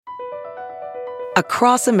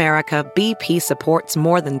Across America, BP supports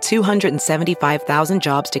more than 275,000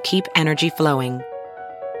 jobs to keep energy flowing.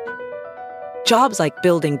 Jobs like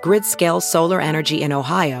building grid-scale solar energy in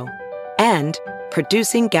Ohio and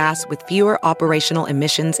producing gas with fewer operational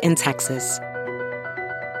emissions in Texas.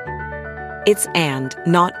 It's and,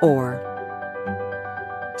 not or.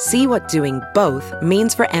 See what doing both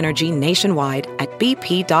means for energy nationwide at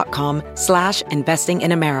bp.com/investing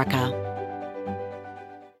in America.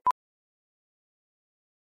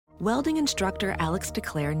 Welding instructor Alex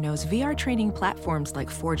DeClaire knows VR training platforms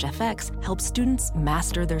like Forge FX help students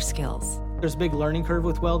master their skills. There's a big learning curve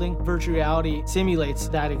with welding. Virtual reality simulates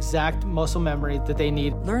that exact muscle memory that they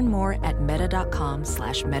need. Learn more at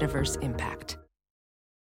meta.com/metaverseimpact.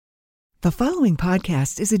 The following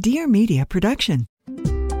podcast is a Dear Media production.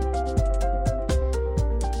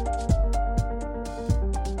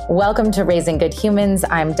 Welcome to Raising Good Humans.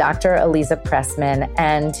 I'm Dr. Eliza Pressman,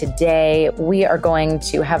 and today we are going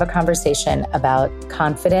to have a conversation about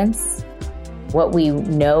confidence, what we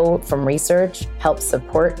know from research helps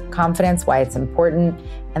support confidence, why it's important,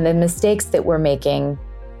 and the mistakes that we're making,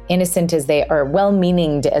 innocent as they are,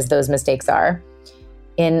 well-meaning as those mistakes are,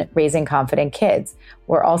 in raising confident kids.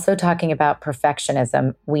 We're also talking about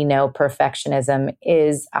perfectionism. We know perfectionism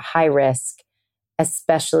is a high risk,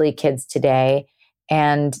 especially kids today.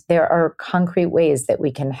 And there are concrete ways that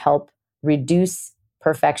we can help reduce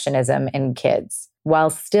perfectionism in kids while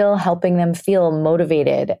still helping them feel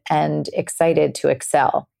motivated and excited to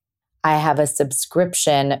excel. I have a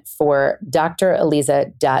subscription for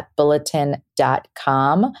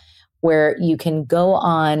dreliza.bulletin.com where you can go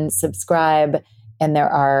on, subscribe, and there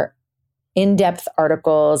are in-depth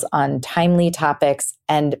articles on timely topics.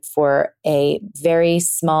 And for a very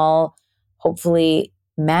small, hopefully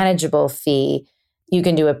manageable fee, you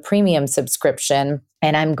can do a premium subscription.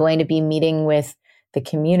 And I'm going to be meeting with the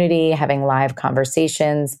community, having live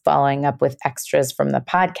conversations, following up with extras from the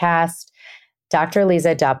podcast,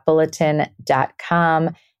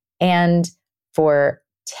 dreliza.bulletin.com. And for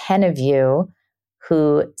 10 of you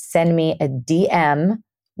who send me a DM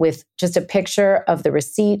with just a picture of the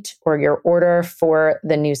receipt or your order for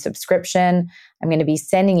the new subscription, I'm going to be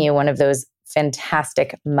sending you one of those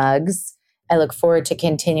fantastic mugs. I look forward to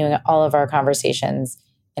continuing all of our conversations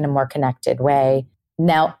in a more connected way.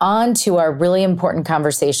 Now, on to our really important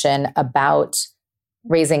conversation about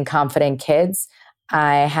raising confident kids.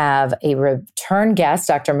 I have a return guest,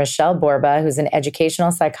 Dr. Michele Borba, who's an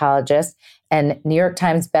educational psychologist and New York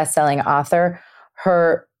Times bestselling author.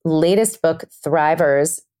 Her latest book,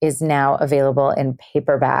 Thrivers, is now available in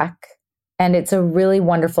paperback. And it's a really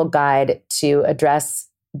wonderful guide to address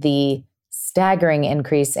the staggering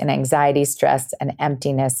increase in anxiety, stress, and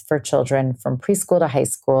emptiness for children from preschool to high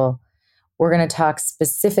school. We're going to talk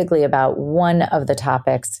specifically about one of the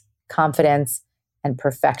topics, confidence and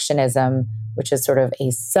perfectionism, which is sort of a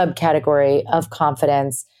subcategory of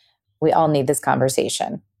confidence. We all need this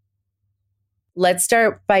conversation. Let's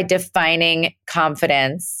start by defining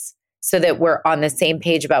confidence so that we're on the same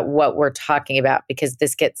page about what we're talking about, because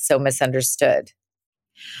this gets so misunderstood.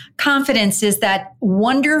 Confidence is that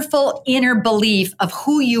wonderful inner belief of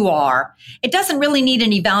who you are. It doesn't really need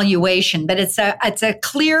an evaluation, but it's a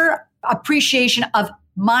clear appreciation of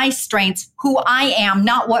my strengths, who I am,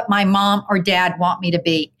 not what my mom or dad want me to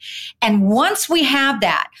be. And once we have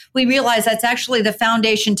that, we realize that's actually the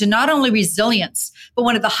foundation to not only resilience, but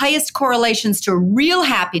one of the highest correlations to real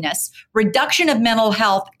happiness, reduction of mental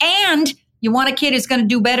health, and you want a kid who's going to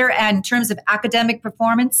do better in terms of academic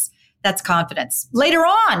performance. That's confidence. Later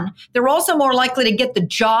on, they're also more likely to get the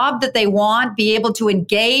job that they want, be able to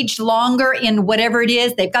engage longer in whatever it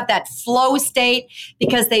is. They've got that flow state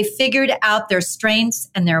because they figured out their strengths,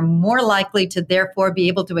 and they're more likely to therefore be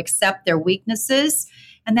able to accept their weaknesses.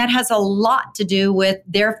 And that has a lot to do with,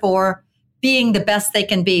 therefore, being the best they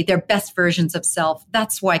can be, their best versions of self.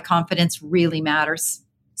 That's why confidence really matters.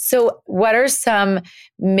 So what are some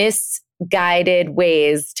misguided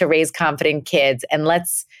ways to raise confident kids? And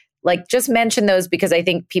let's just mention those, because I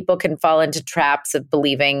think people can fall into traps of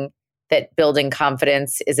believing that building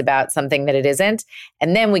confidence is about something that it isn't.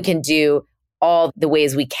 And then we can do all the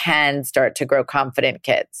ways we can start to grow confident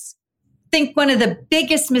kids. I think one of the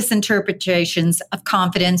biggest misinterpretations of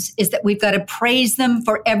confidence is that we've got to praise them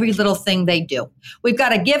for every little thing they do. We've got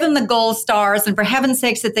to give them the gold stars, and for heaven's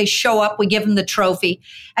sakes, that they show up, we give them the trophy.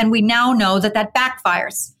 And we now know that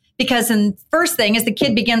backfires, because the first thing is the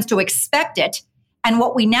kid begins to expect it. And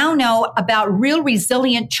what we now know about real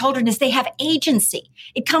resilient children is they have agency.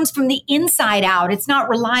 It comes from the inside out. It's not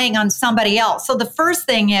relying on somebody else. So the first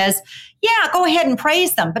thing is, yeah, go ahead and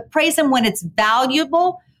praise them, but praise them when it's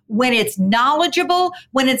valuable, when it's knowledgeable,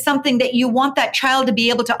 when it's something that you want that child to be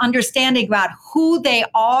able to understand about who they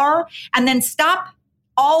are, and then stop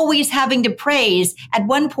always having to praise. At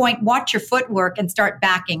one point, watch your footwork and start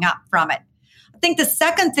backing up from it. I think the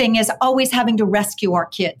second thing is always having to rescue our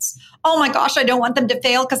kids. Oh my gosh, I don't want them to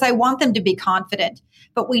fail because I want them to be confident.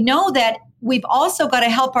 But we know that we've also got to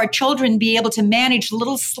help our children be able to manage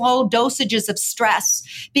little slow dosages of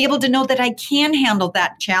stress, be able to know that I can handle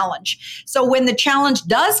that challenge. So when the challenge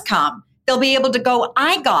does come, they'll be able to go,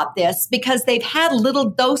 I got this, because they've had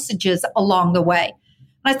little dosages along the way.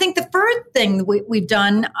 And I think the third thing we've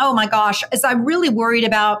done, oh my gosh, is I'm really worried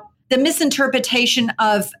about the misinterpretation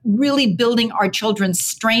of really building our children's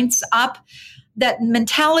strengths up. That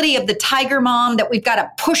mentality of the tiger mom that we've got to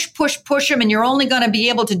push them, and you're only going to be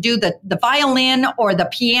able to do the violin or the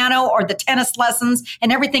piano or the tennis lessons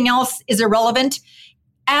and everything else is irrelevant,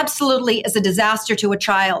 absolutely is a disaster to a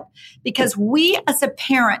child, because we as a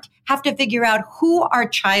parent have to figure out who our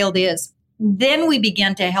child is. Then we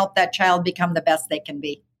begin to help that child become the best they can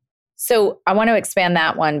be. So I want to expand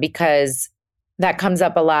that one, because that comes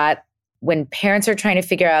up a lot when parents are trying to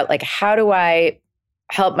figure out, like, how do I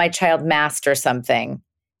help my child master something?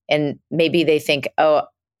 And maybe they think, oh,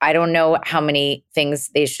 I don't know how many things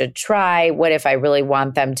they should try. What if I really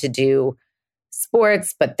want them to do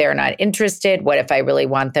sports, but they're not interested? What if I really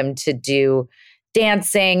want them to do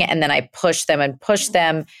dancing? And then I push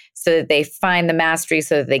them so that they find the mastery,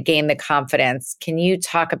 so that they gain the confidence. Can you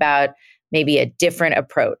talk about maybe a different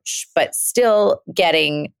approach, but still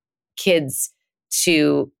getting kids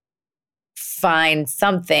to find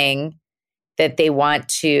something that they want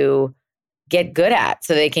to get good at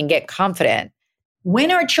so they can get confident?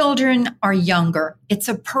 When our children are younger, it's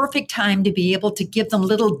a perfect time to be able to give them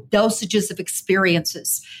little dosages of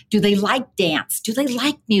experiences. Do they like dance? Do they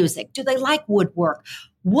like music? Do they like woodwork?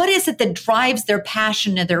 What is it that drives their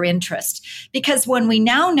passion and their interest? Because when we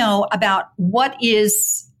now know about what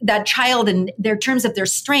is that child in their terms of their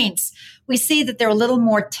strengths, we see that they're a little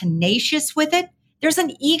more tenacious with it. There's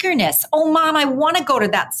an eagerness. Oh, mom, I want to go to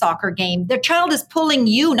that soccer game. The child is pulling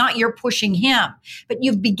you, not you're pushing him. But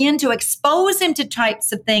you begin to expose him to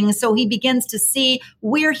types of things so he begins to see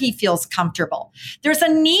where he feels comfortable. There's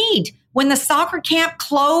a need. When the soccer camp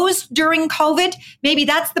closed during COVID, maybe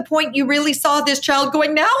that's the point you really saw this child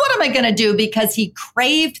going, now what am I going to do? Because he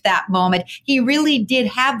craved that moment. He really did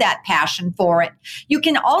have that passion for it. You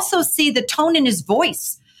can also see the tone in his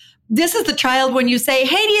voice. This is the child when you say,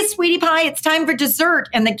 hey, dear sweetie pie, it's time for dessert.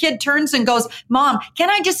 And the kid turns and goes, Mom, can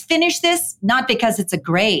I just finish this? Not because it's a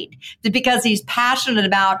grade, but because he's passionate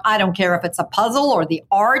about, I don't care if it's a puzzle or the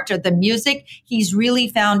art or the music. He's really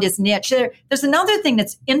found his niche. There's another thing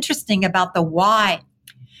that's interesting about the why.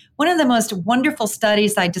 One of the most wonderful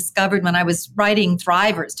studies I discovered when I was writing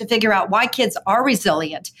Thrivers to figure out why kids are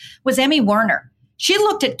resilient was Emmy Werner. She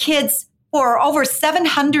looked at kids, or over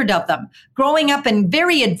 700 of them, growing up in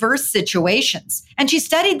very adverse situations. And she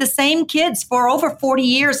studied the same kids for over 40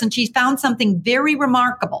 years, and she found something very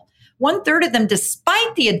remarkable. 1/3 of them,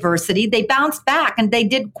 despite the adversity, they bounced back and they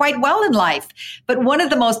did quite well in life. But one of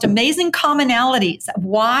the most amazing commonalities of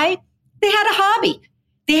why, they had a hobby.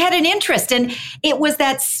 They had an interest, and it was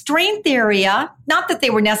that strength area, not that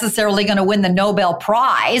they were necessarily going to win the Nobel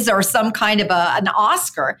Prize or some kind of an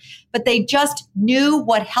Oscar, but they just knew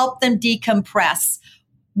what helped them decompress,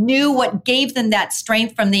 knew what gave them that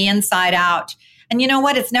strength from the inside out. And you know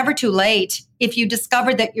what? It's never too late if you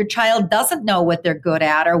discover that your child doesn't know what they're good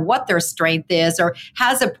at or what their strength is, or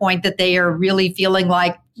has a point that they are really feeling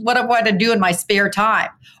like, what do I do in my spare time?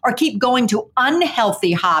 Or keep going to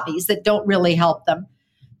unhealthy hobbies that don't really help them.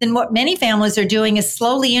 Then what many families are doing is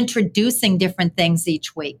slowly introducing different things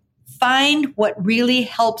each week. Find what really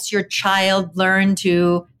helps your child learn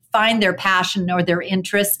to find their passion or their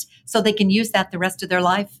interest so they can use that the rest of their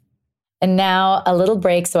life. And now a little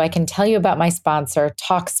break so I can tell you about my sponsor,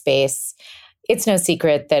 Talkspace. It's no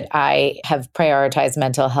secret that I have prioritized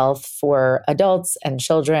mental health for adults and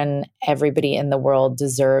children. Everybody in the world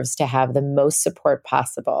deserves to have the most support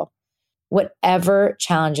possible. Whatever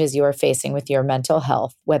challenges you are facing with your mental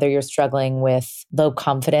health, whether you're struggling with low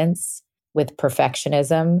confidence, with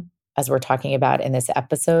perfectionism, as we're talking about in this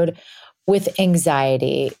episode, with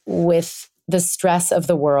anxiety, with the stress of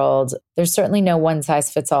the world, there's certainly no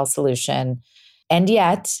one-size-fits-all solution. And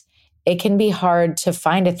yet, it can be hard to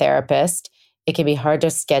find a therapist. It can be hard to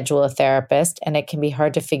schedule a therapist, and it can be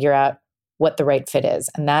hard to figure out what the right fit is.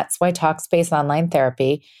 And that's why Talkspace Online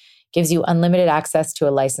Therapy gives you unlimited access to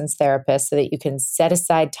a licensed therapist so that you can set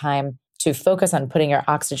aside time to focus on putting your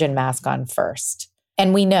oxygen mask on first.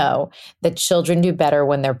 And we know that children do better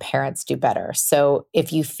when their parents do better. So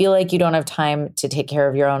if you feel like you don't have time to take care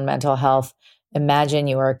of your own mental health, imagine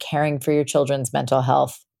you are caring for your children's mental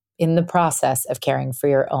health in the process of caring for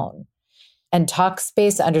your own. And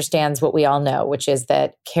Talkspace understands what we all know, which is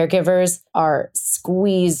that caregivers are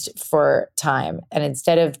squeezed for time. And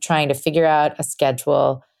instead of trying to figure out a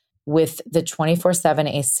schedule with the 24/7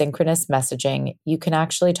 asynchronous messaging, you can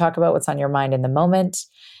actually talk about what's on your mind in the moment,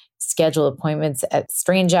 schedule appointments at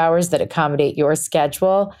strange hours that accommodate your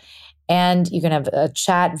schedule. And you can have a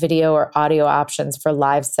chat, video, or audio options for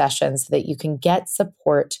live sessions so that you can get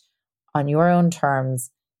support on your own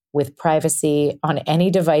terms with privacy on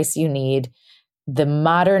any device you need. The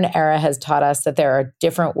modern era has taught us that there are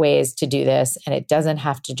different ways to do this, and it doesn't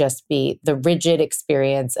have to just be the rigid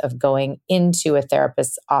experience of going into a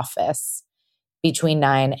therapist's office between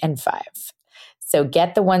 9 and 5. So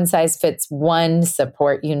get the one-size-fits-one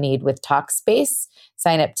support you need with Talkspace.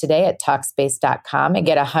 Sign up today at Talkspace.com and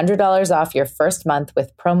get $100 off your first month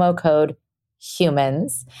with promo code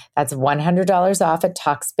HUMANS. That's $100 off at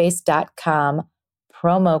Talkspace.com.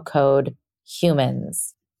 Promo code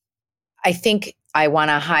HUMANS. I think I want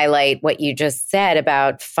to highlight what you just said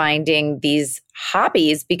about finding these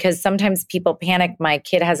hobbies, because sometimes people panic, my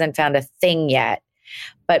kid hasn't found a thing yet.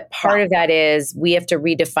 But part of that is we have to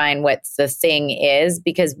redefine what the thing is,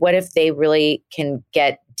 because what if they really can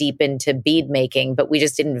get deep into bead making, but we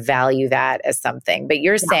just didn't value that as something. But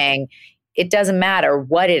you're saying it doesn't matter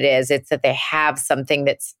what it is. It's that they have something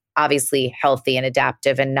that's obviously healthy and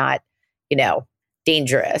adaptive and not,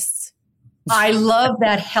 dangerous. I love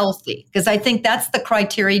that healthy, because I think that's the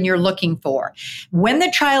criterion you're looking for. When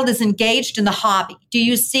the child is engaged in the hobby, do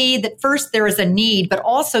you see that first there is a need, but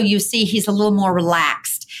also you see he's a little more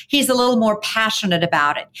relaxed. He's a little more passionate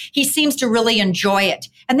about it. He seems to really enjoy it.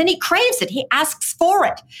 And then he craves it. He asks for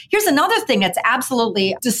it. Here's another thing that's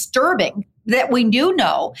absolutely disturbing that we do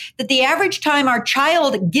know, that the average time our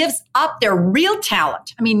child gives up their real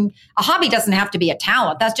talent. I mean, a hobby doesn't have to be a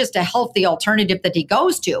talent. That's just a healthy alternative that he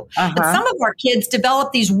goes to. But some of our kids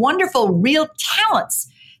develop these wonderful real talents.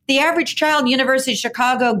 The average child in University of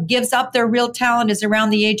Chicago gives up their real talent is around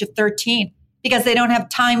the age of 13 because they don't have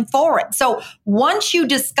time for it. So once you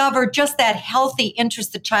discover just that healthy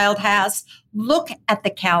interest the child has, look at the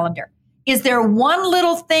calendar. Is there one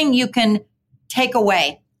little thing you can take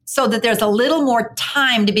away so that there's a little more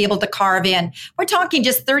time to be able to carve in? We're talking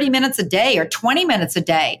just 30 minutes a day or 20 minutes a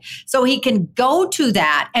day. So he can go to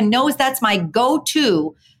that and knows that's my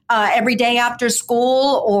go-to every day after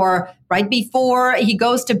school or right before he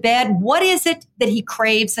goes to bed. What is it that he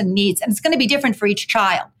craves and needs? And it's going to be different for each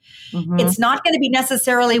child. It's not going to be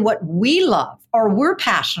necessarily what we love or we're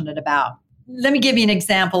passionate about. Let me give you an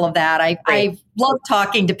example of that. I love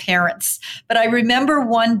talking to parents, but I remember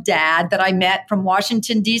one dad that I met from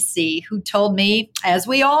Washington, D.C., who told me, as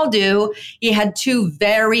we all do, he had two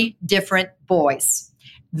very different boys,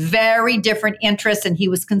 very different interests, and he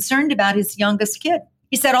was concerned about his youngest kid.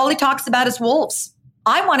 He said, all he talks about is wolves.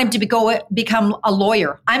 I want him to become a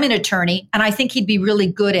lawyer. I'm an attorney, and I think he'd be really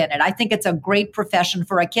good in it. I think it's a great profession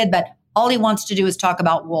for a kid, but all he wants to do is talk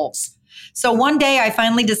about wolves. So one day I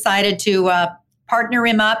finally decided to partner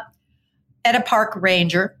him up at a park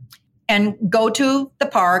ranger and go to the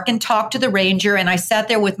park and talk to the ranger. And I sat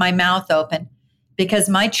there with my mouth open because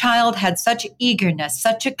my child had such eagerness,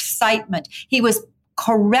 such excitement. He was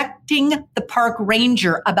correcting the park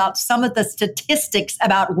ranger about some of the statistics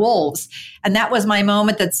about wolves. And that was my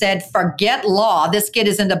moment that said, forget law. This kid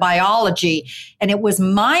is into biology. And it was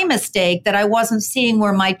my mistake that I wasn't seeing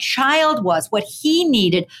where my child was, what he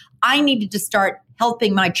needed. I needed to start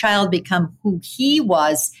helping my child become who he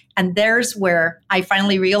was. And there's where I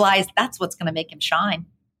finally realized that's what's going to make him shine.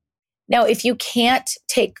 Now, if you can't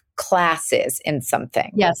take classes in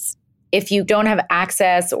something, yes, if you don't have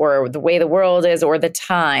access or the way the world is or the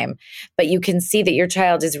time, but you can see that your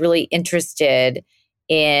child is really interested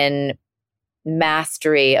in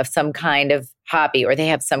mastery of some kind of hobby or they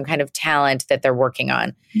have some kind of talent that they're working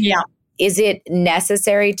on. Yeah. Is it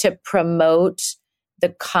necessary to promote the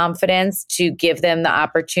confidence to give them the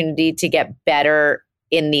opportunity to get better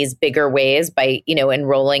in these bigger ways by,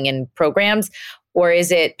 enrolling in programs? Or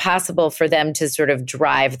is it possible for them to sort of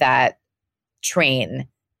drive that train?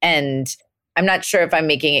 And I'm not sure if I'm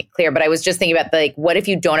making it clear, but I was just thinking about what if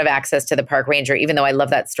you don't have access to the park ranger, even though I love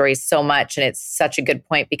that story so much. And it's such a good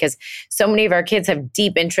point because so many of our kids have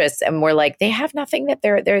deep interests and we're like, they have nothing that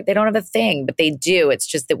they don't have a thing, but they do. It's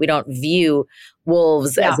just that we don't view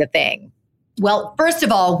wolves as a thing. Well, first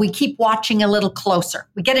of all, we keep watching a little closer.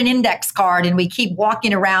 We get an index card and we keep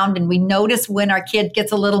walking around and we notice when our kid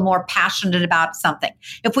gets a little more passionate about something.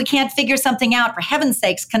 If we can't figure something out, for heaven's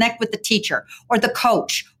sakes, connect with the teacher or the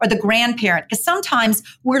coach or the grandparent, because sometimes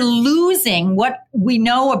we're losing what we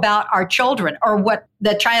know about our children or what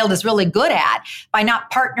the child is really good at by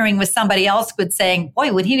not partnering with somebody else with saying,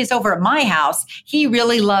 boy, when he was over at my house, he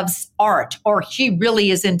really loves art or she really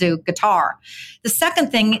is into guitar. The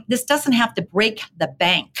second thing, this doesn't have to break the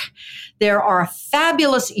bank. There are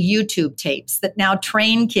fabulous YouTube tapes that now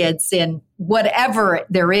train kids in whatever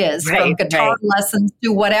there is, from guitar lessons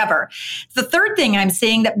to whatever. The third thing I'm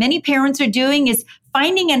seeing that many parents are doing is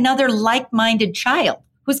finding another like-minded child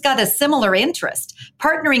who's got a similar interest,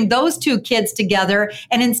 partnering those two kids together.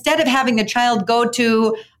 And instead of having the child go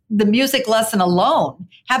to the music lesson alone,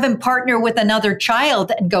 have him partner with another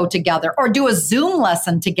child and go together, or do a Zoom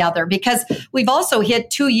lesson together, because we've also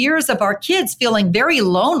hit 2 years of our kids feeling very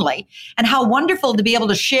lonely, and how wonderful to be able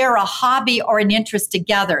to share a hobby or an interest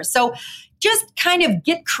together. So just kind of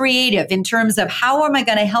get creative in terms of how am I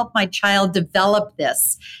going to help my child develop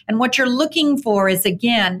this? And what you're looking for is,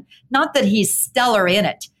 again, not that he's stellar in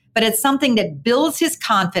it, but it's something that builds his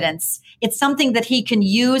confidence. It's something that he can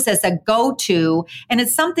use as a go-to. And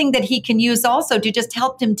it's something that he can use also to just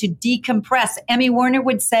help him to decompress. Emmy Werner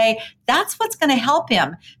would say that's what's going to help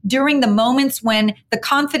him during the moments when the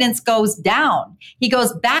confidence goes down. He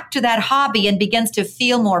goes back to that hobby and begins to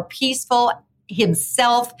feel more peaceful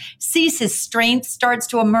himself, sees his strength starts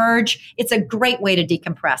to emerge. It's a great way to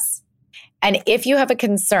decompress. And if you have a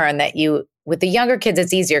concern that with the younger kids,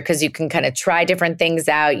 it's easier because you can kind of try different things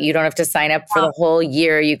out. You don't have to sign up for the whole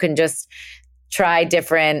year. You can just try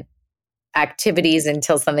different activities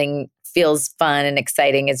until something feels fun and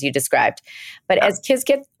exciting, as you described. But as kids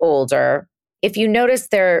get older, if you notice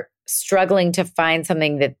they're struggling to find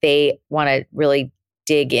something that they want to really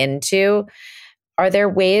dig into, are there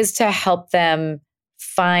ways to help them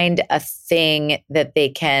find a thing that they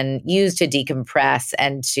can use to decompress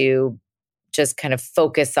and to just kind of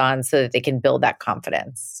focus on so that they can build that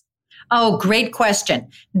confidence? Oh, great question.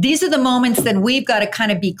 These are the moments that we've got to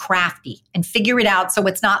kind of be crafty and figure it out so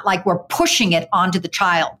it's not like we're pushing it onto the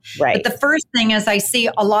child. Right. But the first thing is I see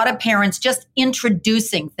a lot of parents just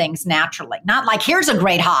introducing things naturally. Not like, here's a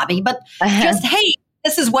great hobby, but just, hey,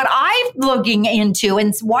 this is what I'm looking into,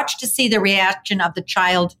 and watch to see the reaction of the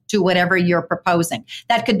child to whatever you're proposing.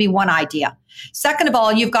 That could be one idea. Second of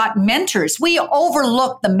all, you've got mentors. We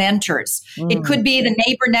overlook the mentors. It could be the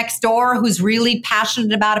neighbor next door who's really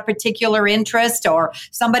passionate about a particular interest, or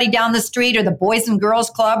somebody down the street, or the Boys and Girls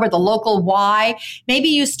Club, or the local Y. Maybe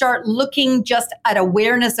you start looking just at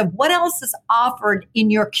awareness of what else is offered in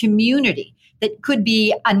your community that could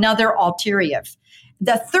be another alternative.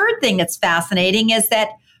 The third thing that's fascinating is that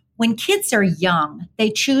when kids are young, they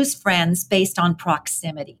choose friends based on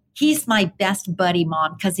proximity. He's my best buddy,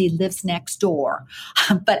 Mom, because he lives next door.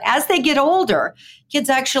 But as they get older, kids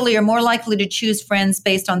actually are more likely to choose friends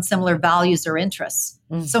based on similar values or interests.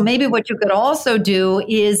 Mm-hmm. So maybe what you could also do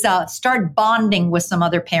is start bonding with some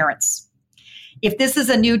other parents. If this is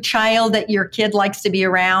a new child that your kid likes to be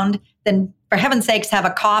around, then for heaven's sakes, have a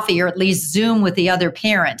coffee or at least Zoom with the other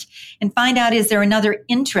parent and find out, is there another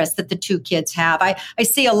interest that the two kids have? I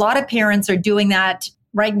see a lot of parents are doing that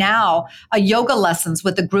right now, yoga lessons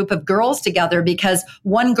with a group of girls together, because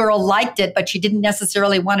one girl liked it, but she didn't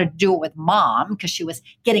necessarily want to do it with Mom because she was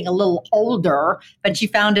getting a little older, but she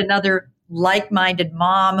found another like-minded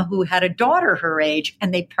mom who had a daughter her age,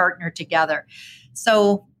 and they partnered together.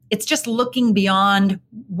 So it's just looking beyond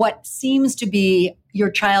what seems to be your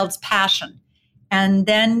child's passion, and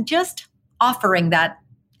then just offering that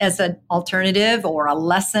as an alternative or a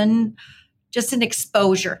lesson, just an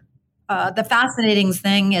exposure. The fascinating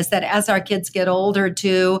thing is that as our kids get older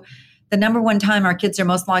too, the number one time our kids are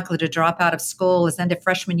most likely to drop out of school is end of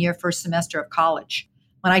freshman year, first semester of college.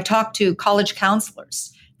 When I talk to college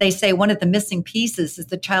counselors, they say one of the missing pieces is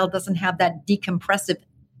the child doesn't have that decompressive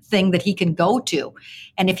thing that he can go to.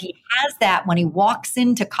 And if he has that when he walks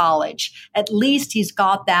into college, at least he's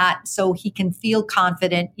got that so he can feel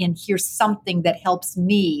confident in, here's something that helps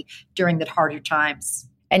me during the harder times.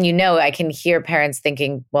 And I can hear parents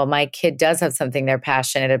thinking, well, my kid does have something they're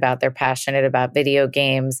passionate about. They're passionate about video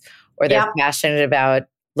games, or they're passionate about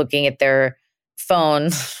looking at their phone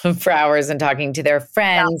for hours and talking to their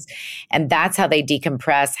friends. And that's how they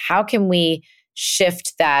decompress. How can we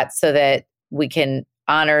shift that so that we can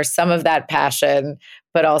honor some of that passion,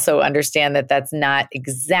 but also understand that that's not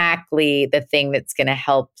exactly the thing that's going to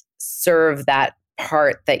help serve that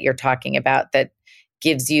part that you're talking about that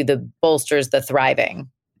gives you bolsters the thriving?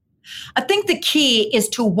 I think the key is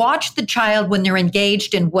to watch the child when they're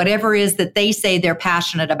engaged in whatever it is that they say they're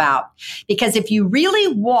passionate about. Because if you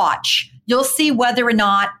really watch, you'll see whether or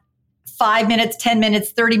not 5 minutes, 10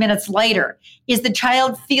 minutes, 30 minutes later, is the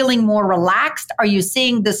child feeling more relaxed? Are you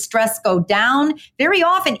seeing the stress go down? Very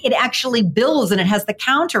often it actually builds and it has the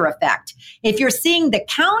counter effect. If you're seeing the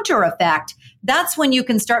counter effect, that's when you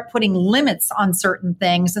can start putting limits on certain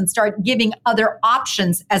things and start giving other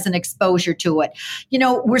options as an exposure to it. You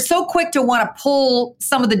know, we're so quick to want to pull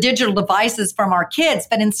some of the digital devices from our kids,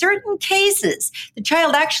 but in certain cases, the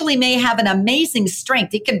child actually may have an amazing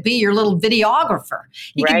strength. It could be your little videographer.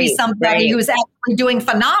 It could be somebody who's actually doing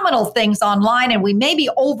phenomenal things online, and we may be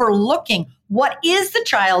overlooking what is the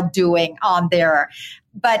child doing on there.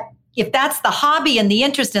 But if that's the hobby and the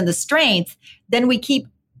interest and the strength, then we keep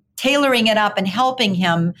tailoring it up and helping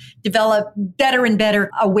him develop better and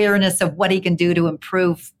better awareness of what he can do to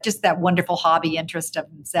improve just that wonderful hobby interest of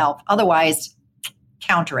himself. Otherwise,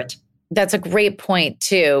 counter it. That's a great point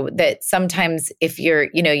too, that sometimes if you're,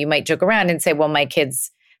 you might joke around and say, well, my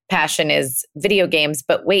kid's passion is video games,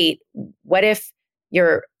 but wait, what if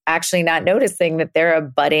you're actually not noticing that they're a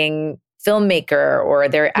budding filmmaker, or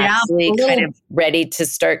they're actually kind of ready to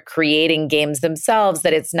start creating games themselves,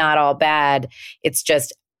 that it's not all bad. It's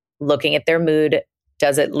just looking at their mood.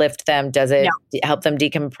 Does it lift them? Does it help them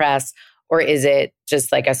decompress? Or is it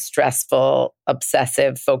just like a stressful,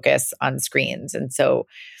 obsessive focus on screens? And so,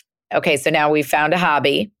 okay, so now we found a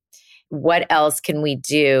hobby. What else can we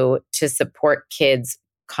do to support kids'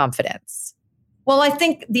 confidence? Well, I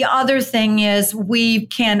think the other thing is we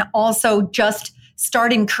can also just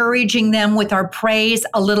start encouraging them with our praise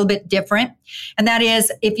a little bit different. And that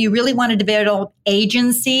is, if you really want to develop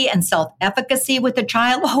agency and self-efficacy with a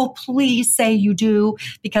child, oh, please say you do,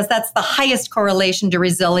 because that's the highest correlation to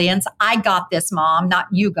resilience. I got this, Mom, not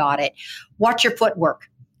you got it. Watch your footwork.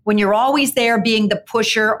 When you're always there being the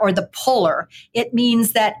pusher or the puller, it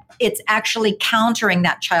means that it's actually countering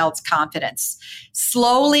that child's confidence.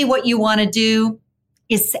 Slowly, what you want to do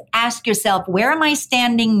is ask yourself, where am I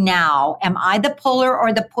standing now? Am I the puller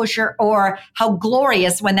or the pusher? Or how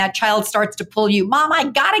glorious when that child starts to pull you, Mom, I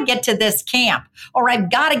got to get to this camp, or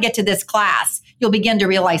I've got to get to this class. You'll begin to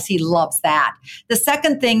realize he loves that. The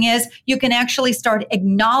second thing is you can actually start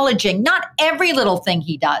acknowledging not every little thing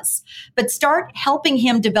he does, but start helping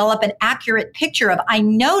him develop an accurate picture of, I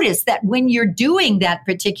notice that when you're doing that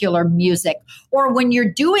particular music or when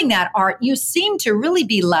you're doing that art, you seem to really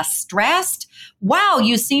be less stressed. Wow,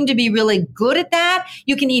 you seem to be really good at that.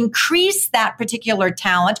 You can increase that particular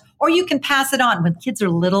talent, or you can pass it on. When kids are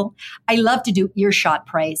little, I love to do earshot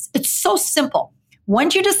praise. It's so simple.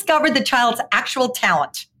 Once you discover the child's actual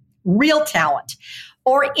talent, real talent,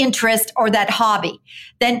 or interest, or that hobby,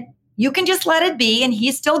 then you can just let it be and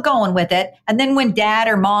he's still going with it. And then when dad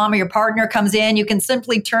or mom or your partner comes in, you can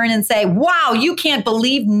simply turn and say, wow, you can't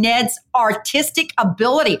believe Ned's artistic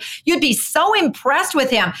ability. You'd be so impressed with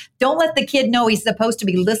him. Don't let the kid know he's supposed to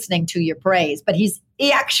be listening to your praise, but he's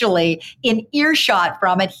actually in earshot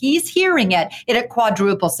from it. He's hearing it. It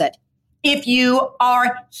quadruples it. If you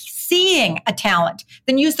are seeing a talent,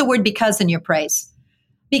 then use the word because in your praise.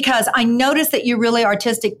 Because I notice that you're really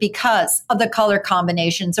artistic because of the color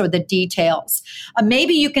combinations or the details.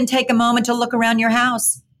 Maybe you can take a moment to look around your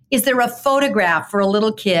house. Is there a photograph for a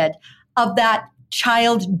little kid of that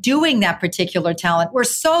child doing that particular talent? We're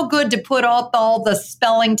so good to put up all the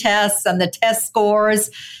spelling tests and the test scores,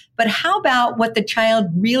 but how about what the child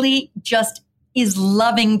really just is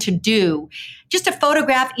loving to do? Just a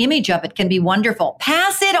photograph image of it can be wonderful.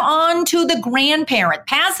 Pass it on to the grandparent.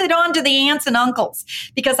 Pass it on to the aunts and uncles,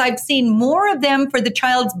 because I've seen more of them for the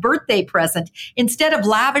child's birthday present. Instead of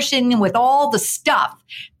lavishing them with all the stuff,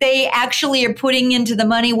 they actually are putting into the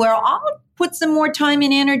money where I'll put some more time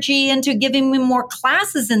and energy into giving them more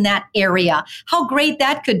classes in that area. How great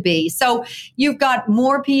that could be. So you've got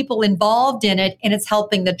more people involved in it, and it's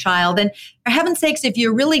helping the child. And for heaven's sakes, if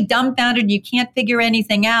you're really dumbfounded, you can't figure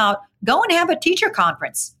anything out, go and have a teacher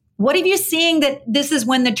conference. What have you seen that this is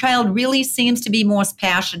when the child really seems to be most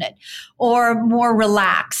passionate or more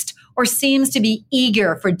relaxed or seems to be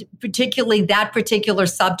eager for particularly that particular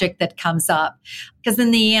subject that comes up? Because in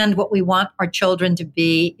the end, what we want our children to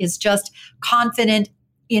be is just confident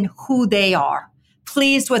in who they are,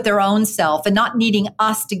 pleased with their own self, and not needing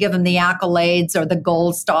us to give them the accolades or the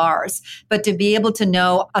gold stars, but to be able to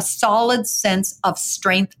know a solid sense of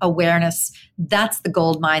strength awareness. That's the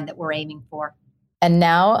gold mine that we're aiming for. And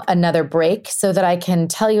now another break so that I can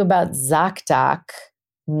tell you about ZocDoc.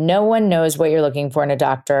 No one knows what you're looking for in a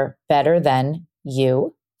doctor better than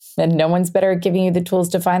you. And no one's better at giving you the tools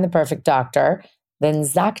to find the perfect doctor than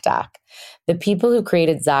ZocDoc. The people who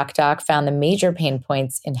created ZocDoc found the major pain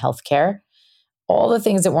points in healthcare, all the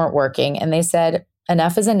things that weren't working, and they said,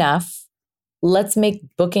 enough is enough. Let's make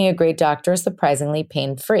booking a great doctor surprisingly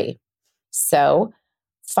pain-free. So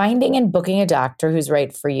finding and booking a doctor who's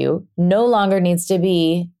right for you no longer needs to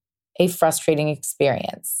be a frustrating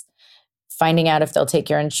experience. Finding out if they'll take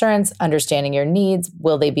your insurance, understanding your needs,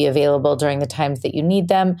 will they be available during the times that you need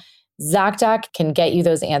them? ZocDoc can get you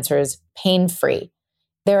those answers pain-free.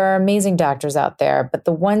 There are amazing doctors out there, but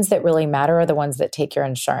the ones that really matter are the ones that take your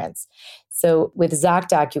insurance. So with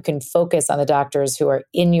ZocDoc, you can focus on the doctors who are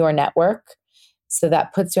in your network. So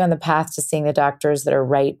that puts you on the path to seeing the doctors that are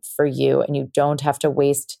right for you, and you don't have to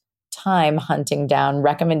waste time hunting down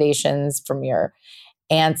recommendations from your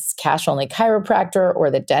aunt's cash-only chiropractor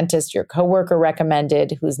or the dentist your coworker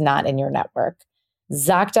recommended who's not in your network.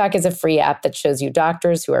 ZocDoc is a free app that shows you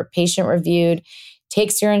doctors who are patient-reviewed,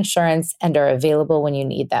 takes your insurance, and are available when you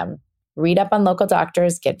need them. Read up on local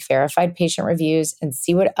doctors, get verified patient reviews, and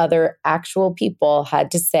see what other actual people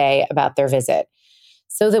had to say about their visit,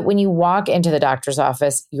 so that when you walk into the doctor's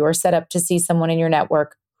office, you're set up to see someone in your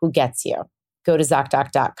network who gets you. Go to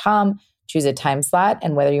ZocDoc.com, choose a time slot,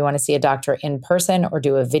 and whether you want to see a doctor in person or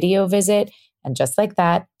do a video visit, and just like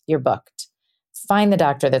that, you're booked. Find the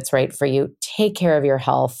doctor that's right for you. Take care of your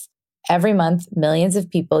health. Every month, millions of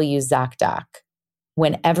people use ZocDoc.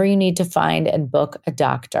 Whenever you need to find and book a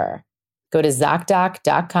doctor, go to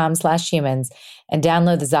ZocDoc.com/humans and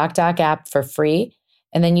download the ZocDoc app for free,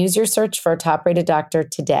 and then use your search for a top-rated doctor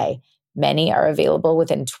today. Many are available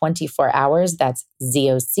within 24 hours. That's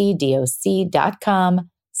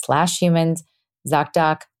ZocDoc.com/humans,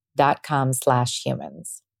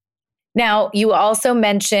 ZocDoc.com/humans. Now, you also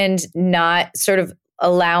mentioned not sort of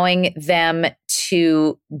allowing them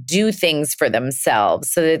to do things for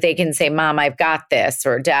themselves so that they can say, Mom, I've got this,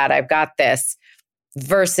 or Dad, I've got this,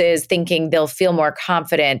 versus thinking they'll feel more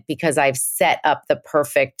confident because I've set up the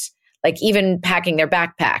perfect, like even packing their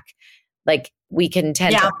backpack. Like we can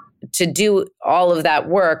tend to do all of that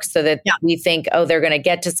work so that we think, oh, they're going to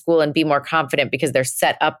get to school and be more confident because they're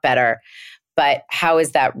set up better. But how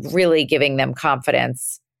is that really giving them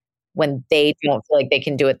confidence when they don't feel like they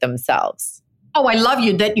can do it themselves? Oh, I love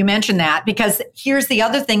you that you mentioned that, because here's the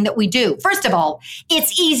other thing that we do. First of all,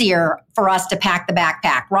 it's easier for us to pack the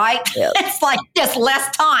backpack, right? Yeah. It's like just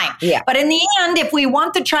less time. Yeah. But in the end, if we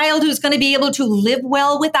want the child who's going to be able to live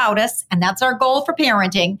well without us, and that's our goal for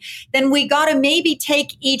parenting, then we got to maybe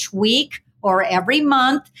take each week or every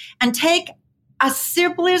month and take a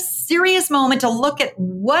serious moment to look at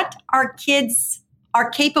what our kids are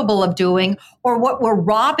capable of doing or what we're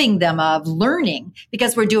robbing them of learning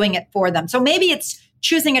because we're doing it for them. So maybe it's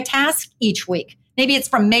choosing a task each week. Maybe it's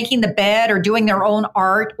from making the bed or doing their own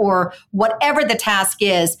art or whatever the task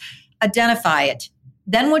is. Identify it.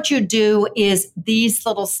 Then what you do is these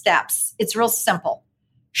little steps. It's real simple.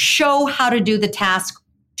 Show how to do the task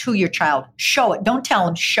to your child. Show it. Don't tell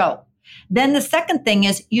them, show. Then the second thing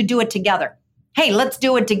is you do it together. Hey, let's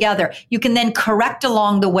do it together. You can then correct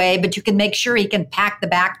along the way, but you can make sure he can pack the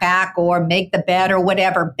backpack or make the bed or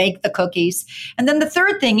whatever, bake the cookies. And then the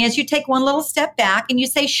third thing is you take one little step back and you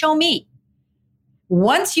say, show me.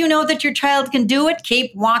 Once you know that your child can do it,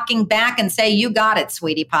 keep walking back and say, you got it,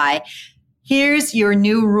 sweetie pie. Here's your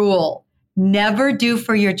new rule. Never do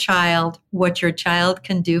for your child what your child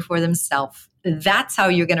can do for themselves. That's how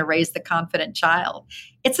you're going to raise the confident child.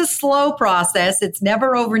 It's a slow process. It's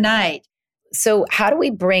never overnight. So how do we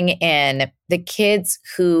bring in the kids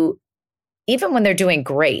who, even when they're doing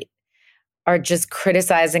great, are just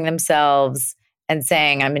criticizing themselves and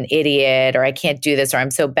saying, I'm an idiot, or I can't do this, or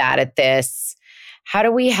I'm so bad at this? How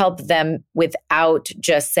do we help them without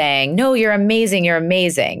just saying, no, you're amazing, you're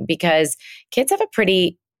amazing? Because kids have a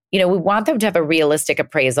pretty, we want them to have a realistic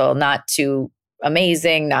appraisal, not too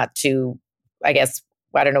amazing, not too, I guess,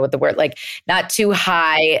 I don't know what the word, like not too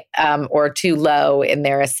high or too low in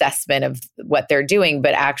their assessment of what they're doing,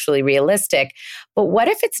 but actually realistic. But what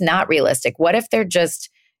if it's not realistic? What if they're just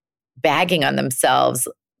bagging on themselves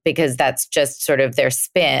because that's just sort of their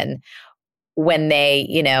spin when they,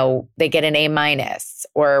 they get an A-,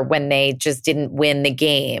 or when they just didn't win the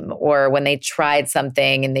game, or when they tried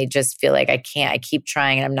something and they just feel like I keep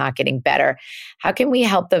trying and I'm not getting better? How can we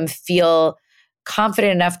help them feel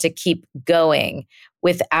confident enough to keep going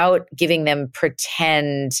without giving them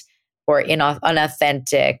pretend or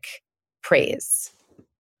unauthentic praise?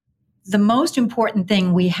 The most important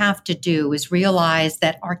thing we have to do is realize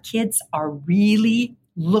that our kids are really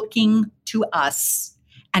looking to us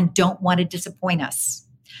and don't want to disappoint us.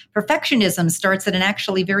 Perfectionism starts at an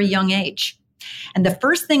actually very young age. And the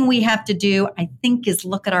first thing we have to do, I think, is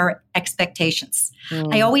look at our expectations.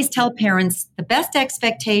 I always tell parents the best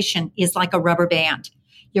expectation is like a rubber band.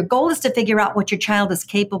 Your goal is to figure out what your child is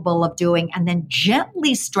capable of doing and then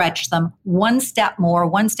gently stretch them one step more,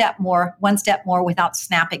 one step more, one step more without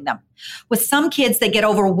snapping them. With some kids, they get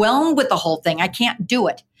overwhelmed with the whole thing. I can't do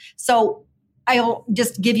it. So I'll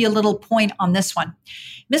just give you a little point on this one.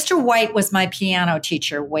 Mr. White was my piano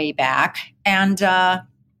teacher way back, and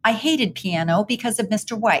I hated piano because of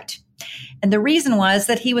Mr. White. And the reason was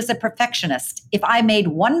that he was a perfectionist. If I made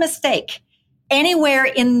one mistake anywhere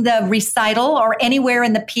in the recital or anywhere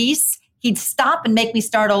in the piece, he'd stop and make me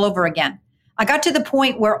start all over again. I got to the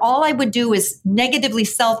point where all I would do is negatively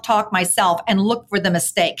self-talk myself and look for the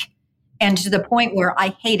mistake. And to the point where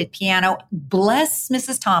I hated piano. Bless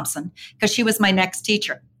Mrs. Thompson, because she was my next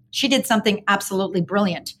teacher. She did something absolutely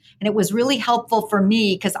brilliant. And it was really helpful for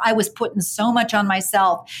me because I was putting so much on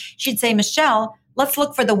myself. She'd say, Michele, let's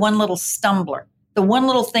look for the one little stumbler, the one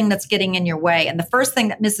little thing that's getting in your way. And the first thing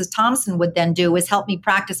that Mrs. Thompson would then do is help me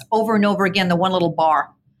practice over and over again the one little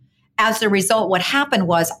bar. As a result, what happened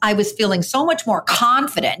was I was feeling so much more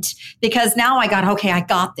confident because now I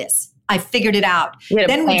got this. I figured it out.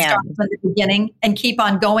 Then we start from the beginning and keep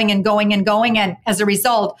on going and going and going. And as a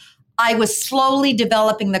result, I was slowly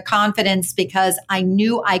developing the confidence because I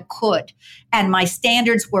knew I could. And my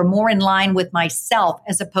standards were more in line with myself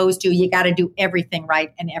as opposed to you got to do everything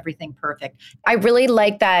right and everything perfect. I really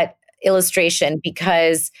like that illustration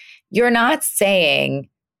because you're not saying,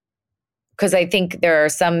 because I think there are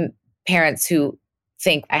some parents who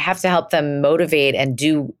think I have to help them motivate and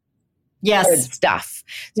do good stuff.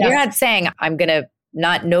 So you're not saying I'm going to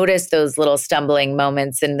not notice those little stumbling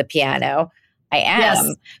moments in the piano. I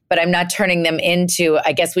am, but I'm not turning them into,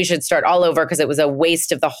 I guess we should start all over because it was a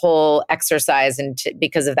waste of the whole exercise and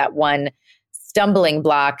because of that one stumbling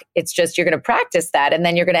block. It's just you're going to practice that and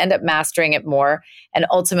then you're going to end up mastering it more. And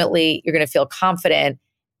ultimately, you're going to feel confident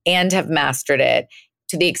and have mastered it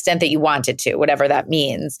to the extent that you wanted to, whatever that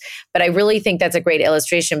means. But I really think that's a great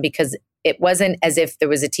illustration because it wasn't as if there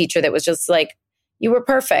was a teacher that was just like, you were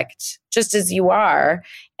perfect, just as you are.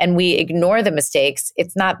 And we ignore the mistakes.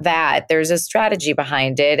 It's not that. There's a strategy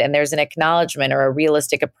behind it and there's an acknowledgement or a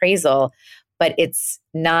realistic appraisal, but it's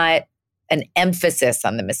not an emphasis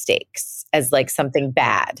on the mistakes as like something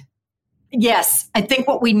bad. Yes. I think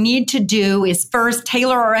what we need to do is first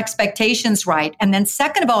tailor our expectations right. And then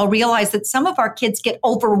second of all, realize that some of our kids get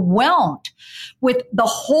overwhelmed with the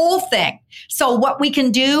whole thing. So what we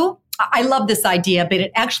can do, I love this idea, but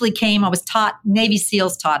it actually came, I was taught, Navy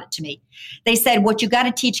SEALs taught it to me. They said, what you got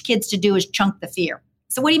to teach kids to do is chunk the fear.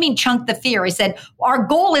 So what do you mean chunk the fear? I said, our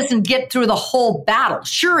goal isn't get through the whole battle.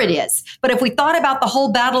 Sure it is. But if we thought about the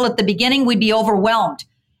whole battle at the beginning, we'd be overwhelmed.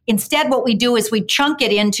 Instead, what we do is we chunk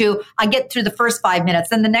it into, I get through the first 5 minutes,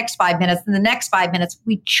 then the next 5 minutes, then the next 5 minutes.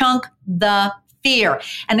 We chunk the fear.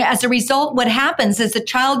 And as a result, what happens is the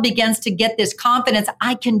child begins to get this confidence,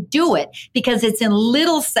 I can do it, because it's in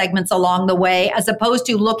little segments along the way, as opposed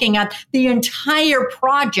to looking at the entire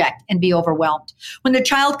project and be overwhelmed. When the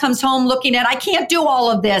child comes home looking at, I can't do all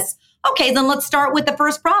of this. Okay, then let's start with the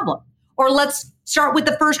first problem. Or let's start with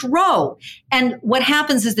the first row. And what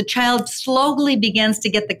happens is the child slowly begins to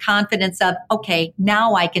get the confidence of, okay,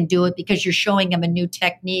 now I can do it, because you're showing them a new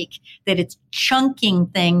technique, that it's chunking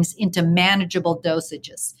things into manageable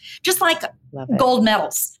dosages. Just like gold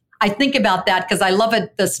medals. I think about that because I love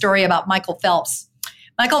the story about Michael Phelps.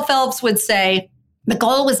 Michael Phelps would say, the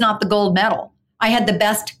goal was not the gold medal. I had the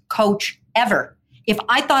best coach ever. If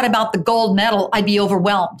I thought about the gold medal, I'd be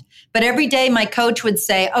overwhelmed. But every day my coach would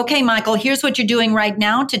say, okay, Michael, here's what you're doing right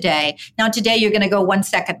now today. Now today you're going to go 1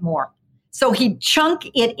 second more. So he'd chunk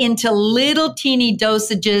it into little teeny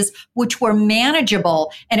dosages, which were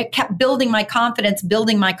manageable. And it kept building my confidence.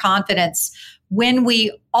 When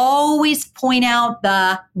we always point out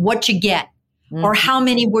the what you get or how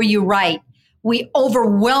many were you right, we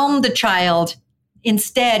overwhelm the child.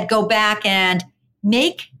 Instead, go back and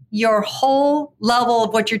make your whole level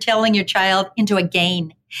of what you're telling your child into a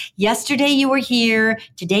gain. Yesterday you were here.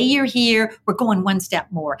 Today you're here. We're going 1 step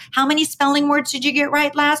more. How many spelling words did you get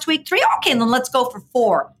right last week? 3. Okay, then let's go for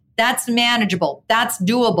 4. That's manageable. That's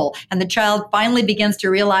doable. And the child finally begins to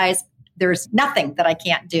realize there's nothing that I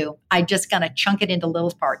can't do. I just got to chunk it into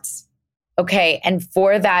little parts. Okay. And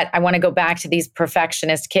for that, I want to go back to these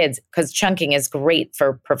perfectionist kids, because chunking is great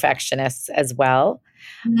for perfectionists as well.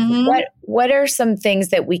 Mm-hmm. What are some things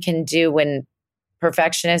that we can do when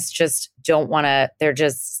perfectionists just don't want to, they're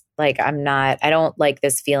just like, I don't like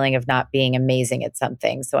this feeling of not being amazing at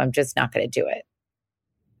something, so I'm just not going to do it.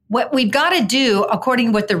 What we've got to do, according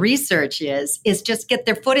to what the research is just get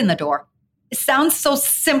their foot in the door. It sounds so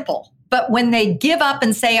simple, but when they give up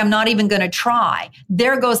and say, I'm not even going to try,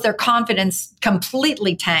 there goes their confidence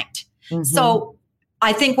completely tanked. Mm-hmm. So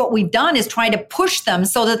I think what we've done is try to push them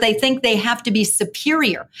so that they think they have to be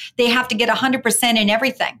superior. They have to get 100% in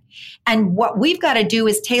everything. And what we've got to do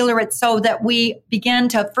is tailor it so that we begin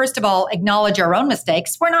to, first of all, acknowledge our own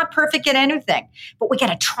mistakes. We're not perfect at anything, but we got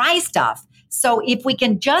to try stuff. So if we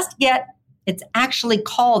can just get, it's actually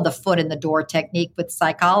called the foot in the door technique with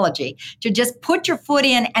psychology, to just put your foot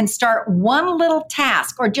in and start one little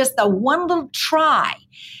task or just the one little try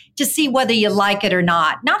to see whether you like it or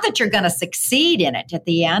not. Not that you're going to succeed in it at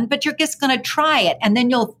the end, but you're just going to try it. And then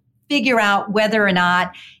you'll figure out whether or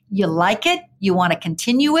not you like it, you want to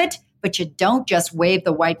continue it, but you don't just wave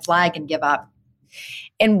the white flag and give up.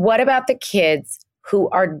 And what about the kids who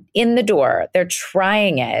are in the door? They're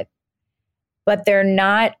trying it, but they're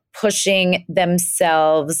not pushing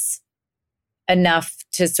themselves enough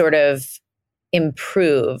to sort of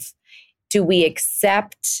improve. Do we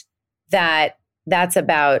accept that that's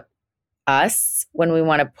about us when we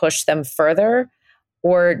want to push them further?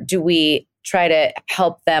 Or do we try to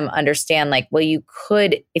help them understand, like, well, you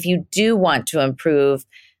could, if you do want to improve,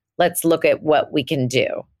 let's look at what we can do?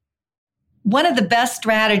 One of the best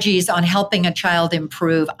strategies on helping a child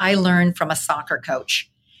improve, I learned from a soccer coach.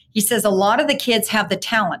 He says a lot of the kids have the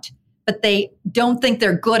talent, but they don't think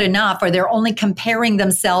they're good enough, or they're only comparing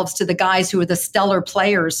themselves to the guys who are the stellar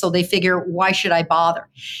players. So they figure, why should I bother?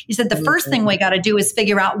 He said, the first thing we got to do is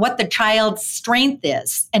figure out what the child's strength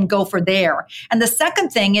is and go for there. And the second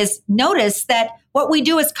thing is notice that what we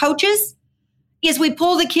do as coaches is we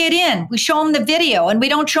pull the kid in, we show them the video, and we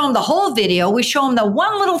don't show them the whole video. We show them the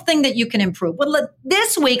one little thing that you can improve. Well,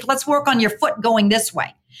 this week, let's work on your foot going this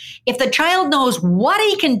way. If the child knows what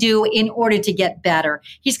he can do in order to get better,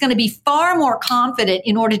 he's going to be far more confident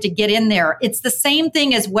in order to get in there. It's the same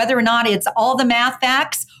thing as whether or not it's all the math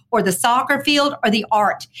facts or the soccer field or the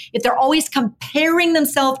art. If they're always comparing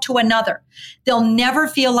themselves to another, they'll never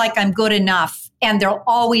feel like I'm good enough, and they'll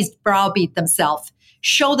always browbeat themselves.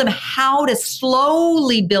 Show them how to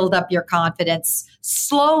slowly build up your confidence,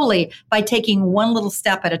 slowly, by taking one little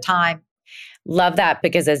step at a time. Love that,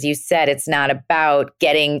 because as you said, it's not about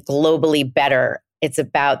getting globally better. It's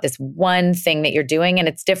about this one thing that you're doing, and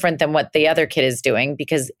it's different than what the other kid is doing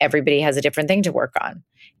because everybody has a different thing to work on.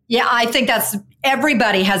 Yeah, I think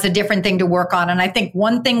everybody has a different thing to work on. And I think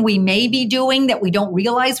one thing we may be doing that we don't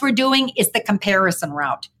realize we're doing is the comparison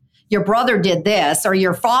route. Your brother did this, or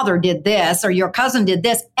your father did this, or your cousin did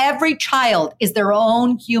this. Every child is their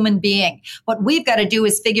own human being. What we've got to do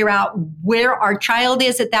is figure out where our child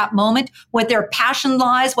is at that moment, what their passion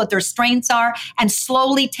lies, what their strengths are, and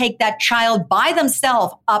slowly take that child by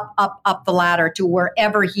themselves up the ladder to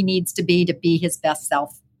wherever he needs to be his best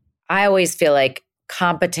self. I always feel like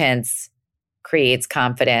competence creates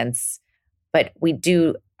confidence, but we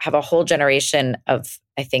do have a whole generation of,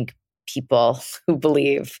 I think, people who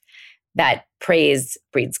believe that praise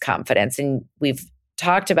breeds confidence. And we've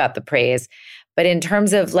talked about the praise, but in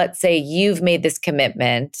terms of, let's say you've made this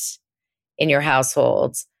commitment in your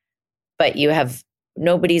household, but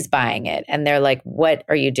nobody's buying it. And they're like, what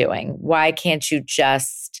are you doing? Why can't you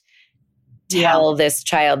just tell this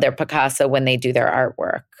child they're Picasso when they do their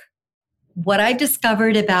artwork? What I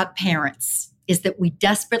discovered about parents is that we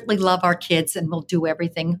desperately love our kids and will do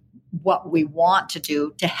everything what we want to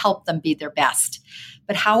do to help them be their best.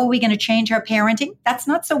 But how are we going to change our parenting? That's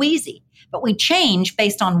not so easy. But we change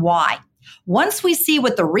based on why. Once we see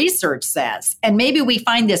what the research says, and maybe we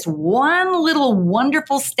find this one little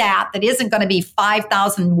wonderful stat that isn't going to be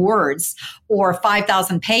 5,000 words or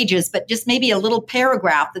 5,000 pages, but just maybe a little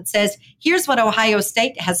paragraph that says, here's what Ohio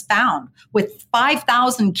State has found with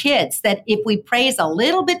 5,000 kids, that if we praise a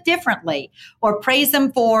little bit differently or praise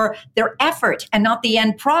them for their effort and not the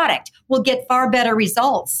end product, we'll get far better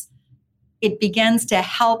results. It begins to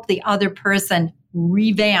help the other person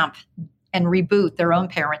revamp and reboot their own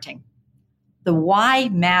parenting. The why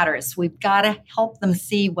matters. We've got to help them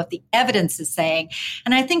see what the evidence is saying.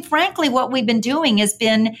 And I think, frankly, what we've been doing has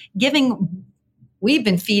been we've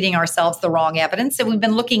been feeding ourselves the wrong evidence. And we've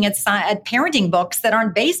been looking at parenting books that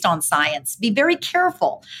aren't based on science. Be very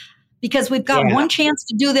careful, because we've got one chance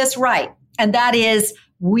to do this right. And that is,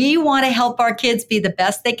 we want to help our kids be the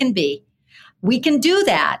best they can be. We can do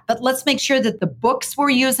that, but let's make sure that the books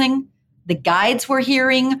we're using, the guides we're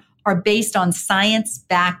hearing, are based on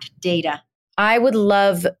science-backed data. I would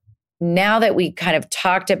love, now that we kind of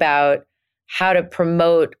talked about how to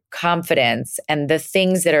promote confidence and the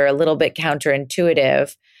things that are a little bit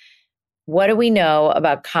counterintuitive, what do we know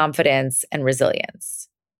about confidence and resilience?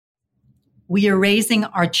 We are raising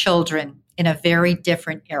our children in a very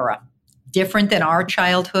different era. different than our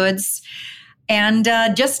childhoods and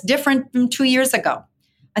just different from 2 years ago.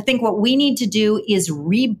 I think what we need to do is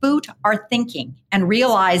reboot our thinking and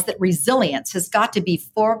realize that resilience has got to be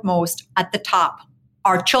foremost at the top.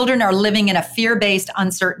 Our children are living in a fear-based,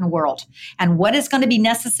 uncertain world. And what is going to be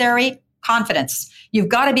necessary? Confidence. You've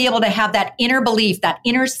got to be able to have that inner belief, that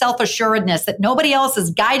inner self-assuredness that nobody else is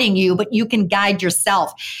guiding you, but you can guide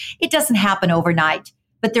yourself. It doesn't happen overnight,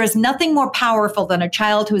 but there's nothing more powerful than a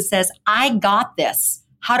child who says, I got this.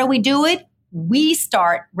 How do we do it? We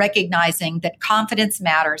start recognizing that confidence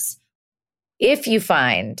matters. If you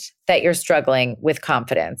find that you're struggling with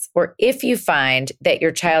confidence, or if you find that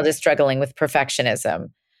your child is struggling with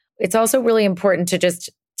perfectionism, it's also really important to just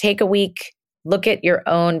take a week, look at your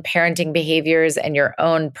own parenting behaviors and your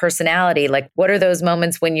own personality. Like, what are those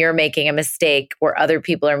moments when you're making a mistake or other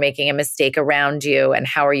people are making a mistake around you, and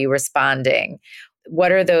how are you responding?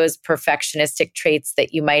 What are those perfectionistic traits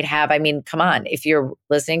that you might have? I mean, come on, if you're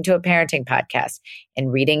listening to a parenting podcast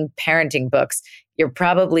and reading parenting books, you're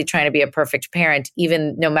probably trying to be a perfect parent,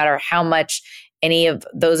 even no matter how much any of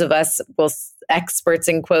those of us, experts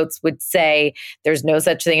in quotes, would say there's no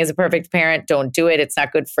such thing as a perfect parent. Don't do it. It's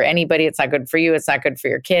not good for anybody. It's not good for you. It's not good for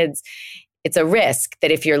your kids. It's a risk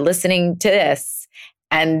that if you're listening to this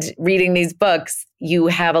and reading these books, you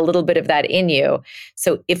have a little bit of that in you.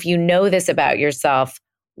 So if you know this about yourself,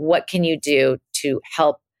 what can you do to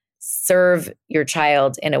help serve your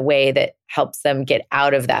child in a way that helps them get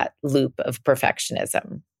out of that loop of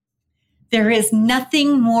perfectionism? There is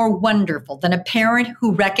nothing more wonderful than a parent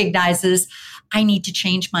who recognizes, I need to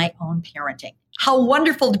change my own parenting. How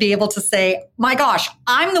wonderful to be able to say, my gosh,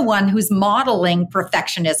 I'm the one who's modeling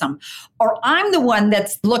perfectionism, or I'm the one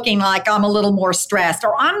that's looking like I'm a little more stressed,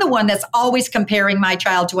 or I'm the one that's always comparing my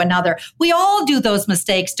child to another. We all do those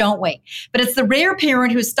mistakes, don't we? But it's the rare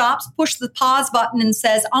parent who stops, pushes the pause button and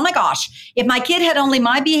says, oh my gosh, if my kid had only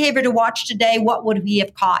my behavior to watch today, what would he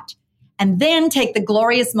have caught? And then take the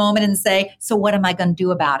glorious moment and say, so what am I going to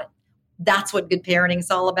do about it? That's what good parenting is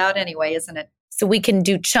all about anyway, isn't it? So we can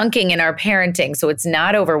do chunking in our parenting. So it's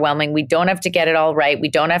not overwhelming. We don't have to get it all right. We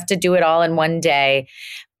don't have to do it all in one day,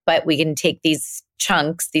 but we can take these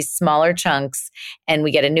chunks, these smaller chunks, and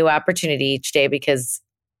we get a new opportunity each day, because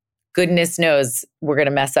goodness knows we're going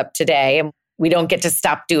to mess up today and we don't get to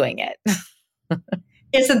stop doing it.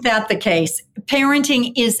 Isn't that the case?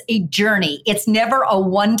 Parenting is a journey. It's never a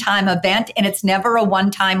one-time event, and it's never a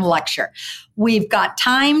one-time lecture. We've got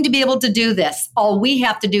time to be able to do this. All we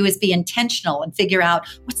have to do is be intentional and figure out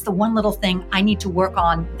what's the one little thing I need to work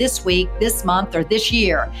on this week, this month, or this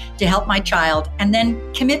year to help my child, and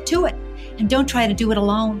then commit to it. And don't try to do it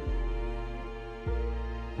alone.